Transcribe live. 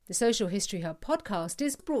The Social History Hub podcast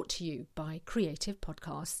is brought to you by Creative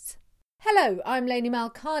Podcasts. Hello, I'm Lainey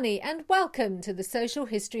Malkani and welcome to the Social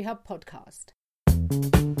History Hub podcast.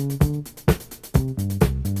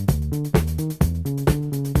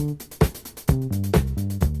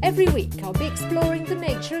 Every week I'll be exploring the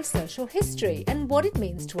nature of social history and what it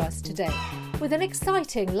means to us today, with an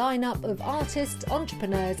exciting lineup of artists,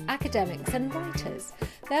 entrepreneurs, academics and writers.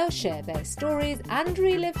 They'll share their stories and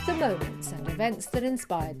relive the moments and events that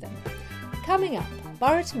inspired them. Coming up,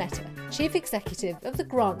 Bharat Mehta, Chief Executive of the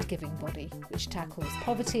grant-giving body, which tackles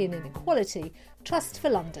poverty and inequality, Trust for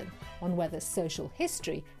London, on whether social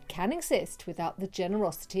history can exist without the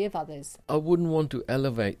generosity of others. I wouldn't want to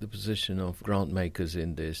elevate the position of grant makers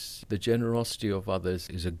in this. The generosity of others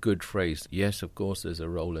is a good phrase. Yes, of course, there's a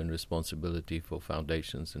role and responsibility for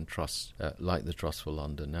foundations and trusts like the Trust for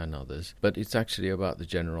London and others, but it's actually about the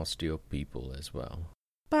generosity of people as well.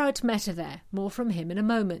 Bharat Mehta there, more from him in a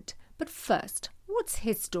moment. But first, what's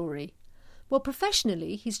his story? Well,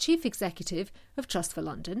 professionally, he's Chief Executive of Trust for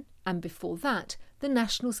London, and before that, the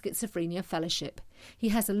National Schizophrenia Fellowship. He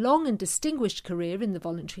has a long and distinguished career in the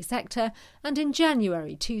voluntary sector, and in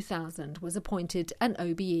January 2000 was appointed an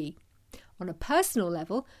OBE. On a personal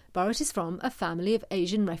level, Bharat is from a family of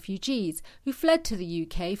Asian refugees who fled to the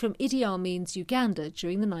UK from Idi Amin's Uganda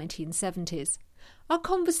during the 1970s. Our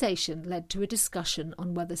conversation led to a discussion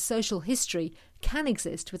on whether social history can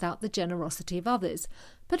exist without the generosity of others.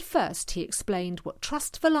 But first he explained what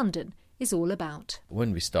Trust for London is all about.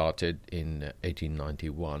 When we started in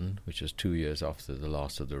 1891, which was 2 years after the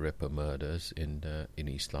last of the Ripper murders in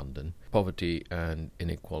East London, poverty and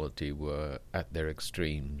inequality were at their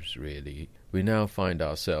extremes, really. We now find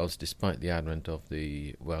ourselves, despite the advent of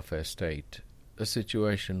the welfare state, a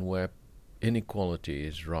situation where inequality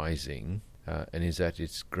is rising, and is at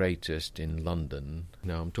its greatest in London.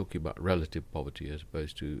 Now I'm talking about relative poverty as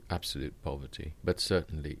opposed to absolute poverty, but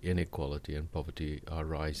certainly inequality and poverty are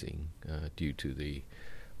rising due to the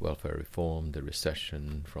welfare reform, the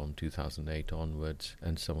recession from 2008 onwards,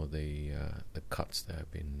 and some of the cuts that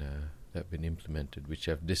have been implemented, which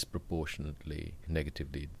have disproportionately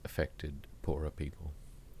negatively affected poorer people.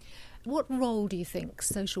 What role do you think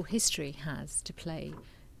social history has to play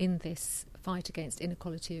in this fight against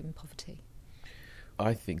inequality and poverty?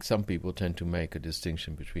 I think some people tend to make a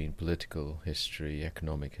distinction between political history,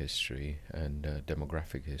 economic history, and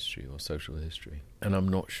demographic history or social history. And I'm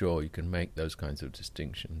not sure you can make those kinds of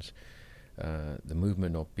distinctions. The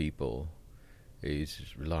movement of people is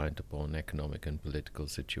reliant upon economic and political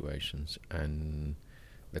situations. And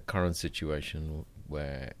the current situation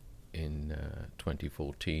where in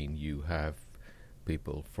 2014 you have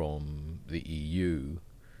people from the EU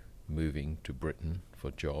moving to Britain for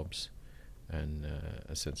jobs and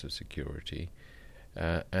a sense of security,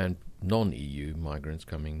 and non-EU migrants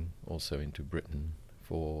coming also into Britain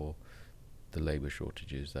for the labour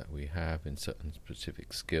shortages that we have in certain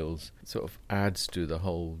specific skills, sort of adds to the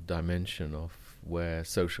whole dimension of where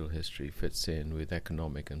social history fits in with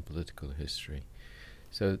economic and political history.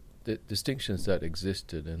 So the distinctions that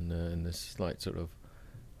existed and the slight sort of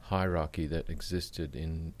hierarchy that existed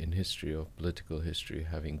in history of political history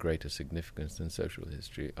having greater significance than social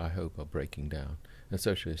history, I hope are breaking down. And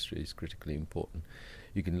social history is critically important.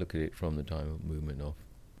 You can look at it from the time of movement of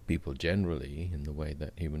people generally in the way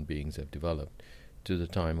that human beings have developed, to the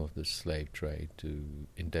time of the slave trade, to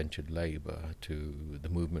indentured labour, to the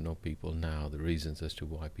movement of people now, the reasons as to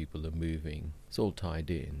why people are moving. It's all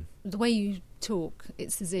tied in. The way you talk,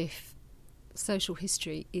 it's as if social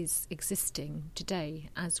history is existing today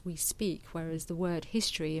as we speak, whereas the word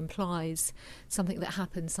history implies something that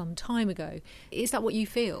happened some time ago. Is that what you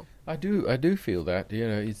feel? I do feel that. You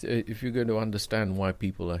know, if you're going to understand why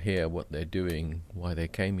people are here, what they're doing, why they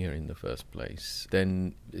came here in the first place,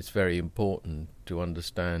 then it's very important to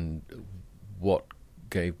understand what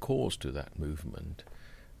gave cause to that movement.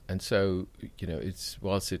 And so, you know,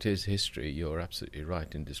 whilst it is history, you're absolutely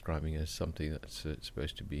right in describing it as something that's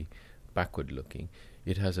supposed to be backward-looking.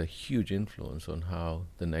 It has a huge influence on how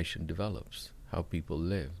the nation develops, how people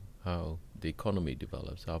live, how the economy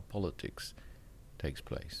develops, how politics takes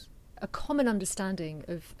place. A common understanding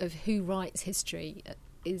of who writes history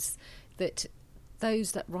is that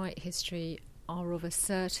those that write history are of a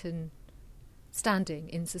certain standing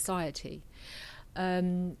in society.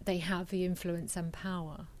 They have the influence and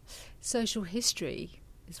power. Social history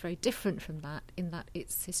is very different from that, in that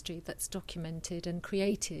it's history that's documented and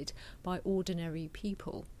created by ordinary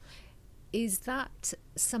people. Is that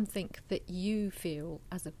something that you feel,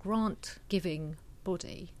 as a grant-giving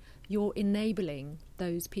body, you're enabling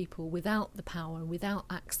those people without the power, without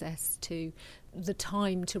access to the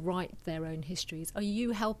time to write their own histories. Are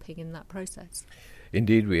you helping in that process?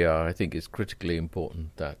 Indeed we are. I think it's critically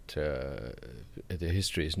important that the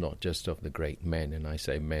history is not just of the great men, and I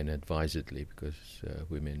say men advisedly because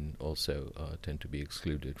women also tend to be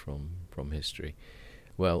excluded from history.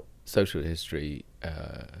 Well, social history,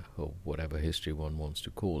 or whatever history one wants to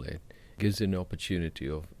call it, gives an opportunity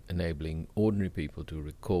of enabling ordinary people to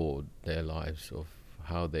record their lives, of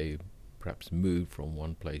how they perhaps moved from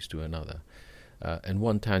one place to another. And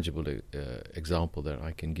one tangible example that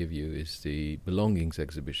I can give you is the Belongings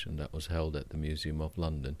exhibition that was held at the Museum of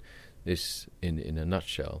London. This, in a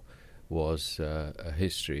nutshell, was a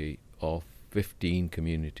history of 15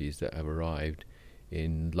 communities that have arrived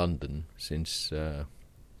in London since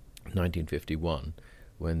 1951,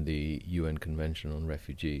 when the UN Convention on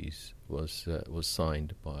Refugees was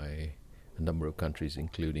signed by a number of countries,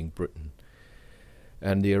 including Britain.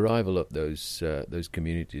 And the arrival of those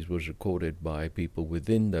communities was recorded by people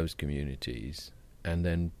within those communities and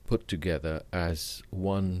then put together as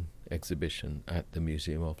one exhibition at the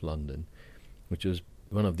Museum of London, which was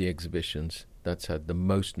one of the exhibitions that's had the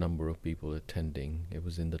most number of people attending. It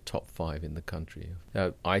was in the top 5 in the country.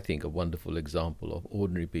 Now, I think a wonderful example of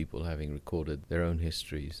ordinary people having recorded their own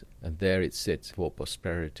histories, and there it sits for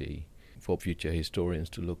posterity, for future historians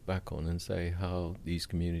to look back on and say how these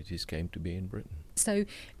communities came to be in Britain. So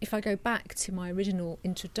if I go back to my original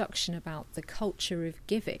introduction about the culture of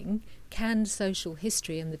giving, can social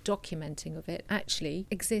history and the documenting of it actually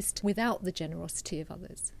exist without the generosity of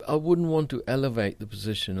others? I wouldn't want to elevate the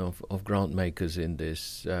position of grant makers in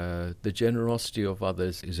this. The generosity of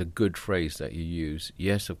others is a good phrase that you use.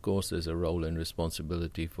 Yes, of course, there's a role and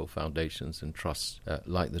responsibility for foundations and trusts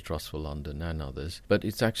like the Trust for London and others, but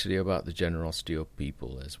it's actually about the generosity of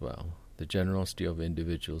people as well. The generosity of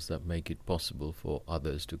individuals that make it possible for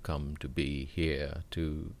others to come to be here,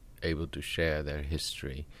 to able to share their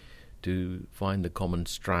history, to find the common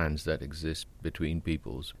strands that exist between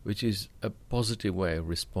peoples, which is a positive way of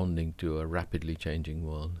responding to a rapidly changing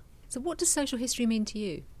world. So what does social history mean to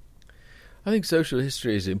you? I think social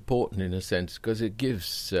history is important in a sense because it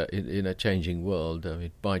gives, in a changing world, I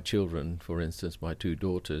mean, my children, for instance, my 2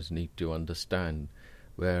 daughters, need to understand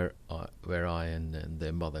where I and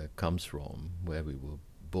their mother comes from, where we were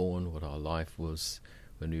born, what our life was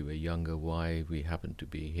when we were younger, why we happen to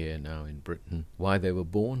be here now in Britain, why they were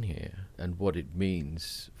born here, and what it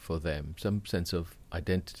means for them, some sense of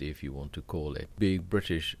identity, if you want to call it, being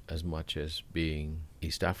British as much as being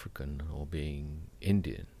East African or being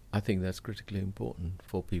Indian. I think that's critically important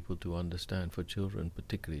for people to understand, for children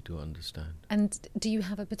particularly to understand. And do you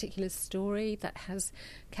have a particular story that has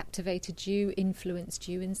captivated you, influenced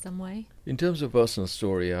you in some way? In terms of personal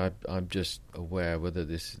story, I'm just aware whether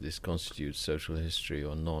this constitutes social history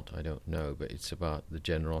or not, I don't know, but it's about the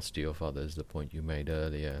generosity of others, the point you made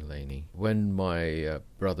earlier, Lainey. When my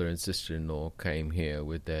brother and sister-in-law came here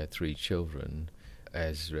with their 3 children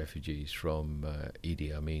as refugees from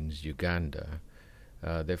Idi Amin's Uganda,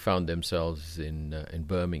 they found themselves in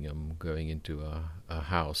Birmingham, going into a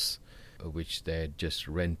house which they had just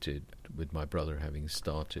rented, with my brother having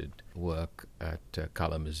started work at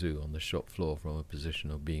Kalamazoo on the shop floor from a position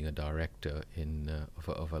of being a director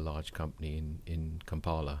of a large company in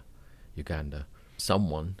Kampala, Uganda.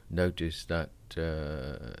 Someone noticed that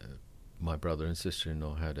my brother and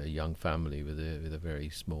sister-in-law had a young family with a very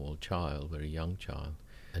small child, very young child,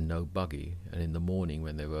 and no buggy. And in the morning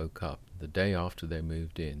when they woke up, the day after they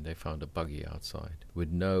moved in, they found a buggy outside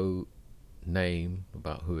with no name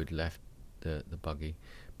about who had left the buggy.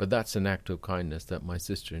 But that's an act of kindness that my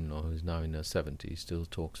sister-in-law, who's now in her 70s, still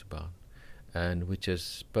talks about, and which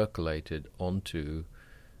has percolated onto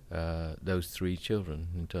those 3 children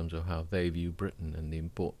in terms of how they view Britain and the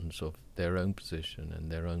importance of their own position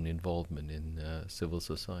and their own involvement in civil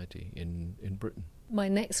society in Britain. My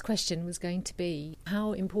next question was going to be,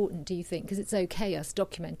 how important do you think, because it's okay us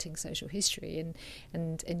documenting social history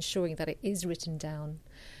and ensuring that it is written down,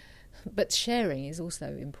 but sharing is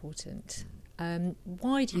also important.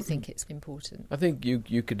 Why do you think it's important? I think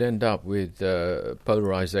you could end up with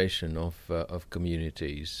polarization of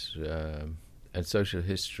communities, and social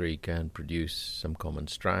history can produce some common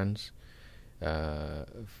strands.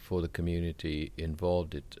 For the community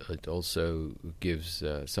involved, it also gives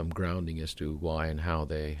some grounding as to why and how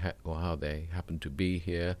they happen to be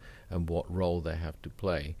here and what role they have to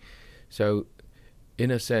play. So,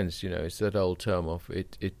 in a sense, it's that old term of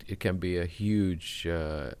it can be a huge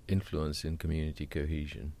influence in community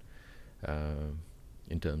cohesion,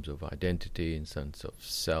 in terms of identity, in sense of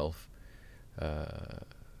self,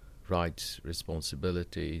 rights,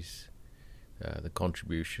 responsibilities. The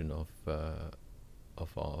contribution of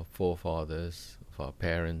of our forefathers, of our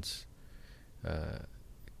parents,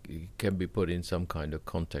 can be put in some kind of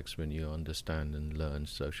context when you understand and learn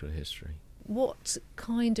social history. What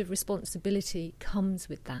kind of responsibility comes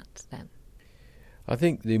with that then? I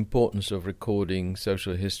think the importance of recording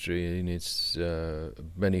social history in its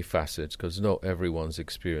many facets, because not everyone's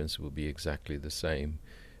experience will be exactly the same.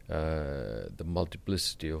 The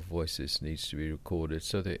multiplicity of voices needs to be recorded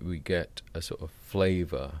so that we get a sort of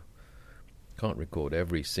flavour. Can't record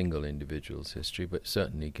every single individual's history, but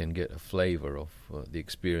certainly can get a flavour of the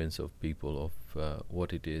experience of people, of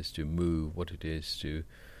what it is to move, what it is to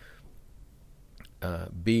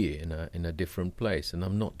be in a different place. And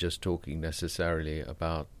I'm not just talking necessarily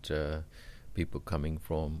about people coming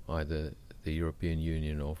from either the European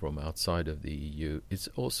Union or from outside of the EU. It's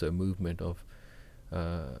also movement of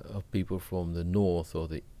people from the north or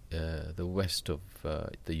the west of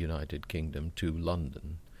the United Kingdom to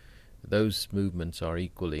London. Those movements are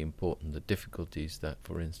equally important. The difficulties that,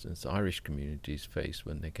 for instance, Irish communities faced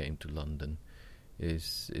when they came to London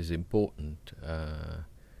is important.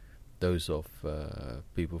 Those of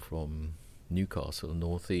people from Newcastle,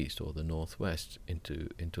 northeast or the northwest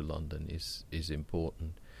into London is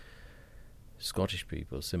important. Scottish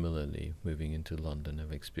people, similarly, moving into London,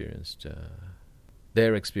 have experienced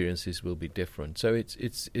their experiences will be different. So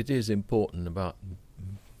it is important about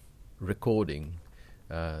recording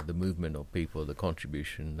the movement of people, the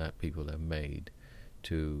contribution that people have made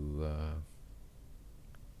to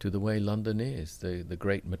the way London is, the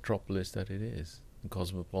great metropolis that it is.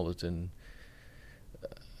 Cosmopolitan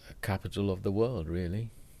capital of the world,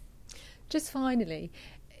 really. Just finally,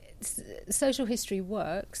 social history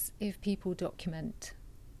works if people document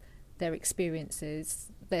their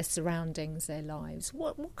experiences, their surroundings, their lives.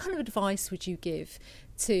 What kind of advice would you give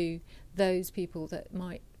to those people that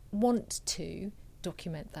might want to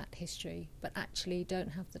document that history but actually don't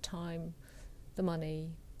have the time, the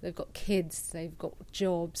money, they've got kids, they've got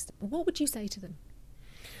jobs? What would you say to them?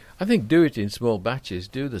 I think do it in small batches,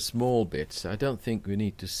 do the small bits. I don't think we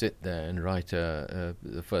need to sit there and write the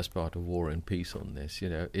first part of War and Peace on this. You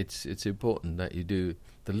know, it's important that you do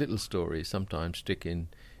the little stories, sometimes stick in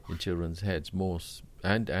children's heads more,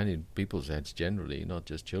 and in people's heads generally, not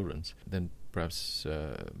just children's, than perhaps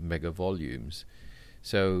mega volumes.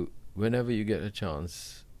 So whenever you get a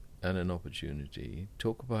chance and an opportunity,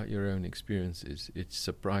 talk about your own experiences. It's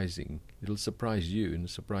surprising. It'll surprise you and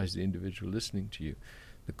surprise the individual listening to you,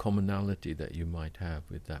 the commonality that you might have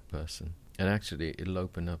with that person. And actually it'll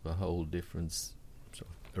open up a whole different sort of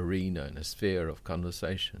arena and a sphere of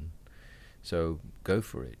conversation. So go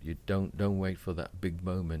for it. You don't wait for that big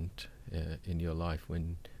moment in your life,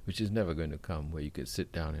 which is never going to come, where you could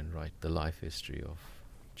sit down and write the life history of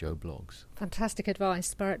Joe Bloggs. Fantastic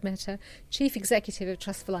advice, Bharat Mehta, Chief Executive of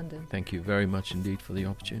Trust for London. Thank you very much indeed for the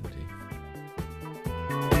opportunity.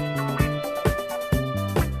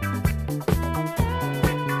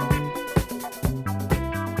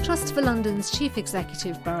 Trust for London's Chief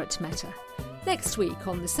Executive, Bharat Mehta. Next week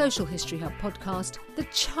on the Social History Hub podcast, the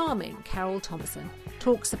charming Carol Thompson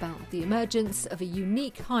talks about the emergence of a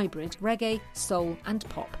unique hybrid reggae, soul and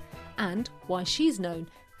pop, and why she's known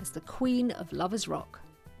as the Queen of Lovers Rock.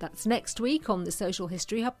 That's next week on the Social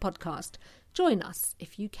History Hub podcast. Join us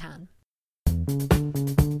if you can.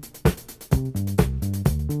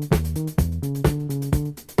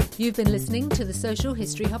 You've been listening to the Social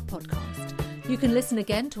History Hub podcast. You can listen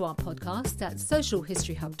again to our podcast at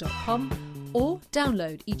socialhistoryhub.com or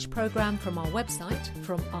download each programme from our website,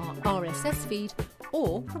 from our RSS feed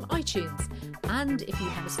or from iTunes. And if you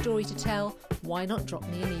have a story to tell, why not drop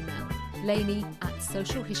me an email,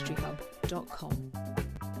 lainey@socialhistoryhub.com.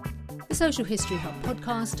 The Social History Hub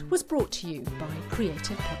podcast was brought to you by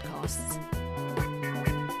Creative Podcasts.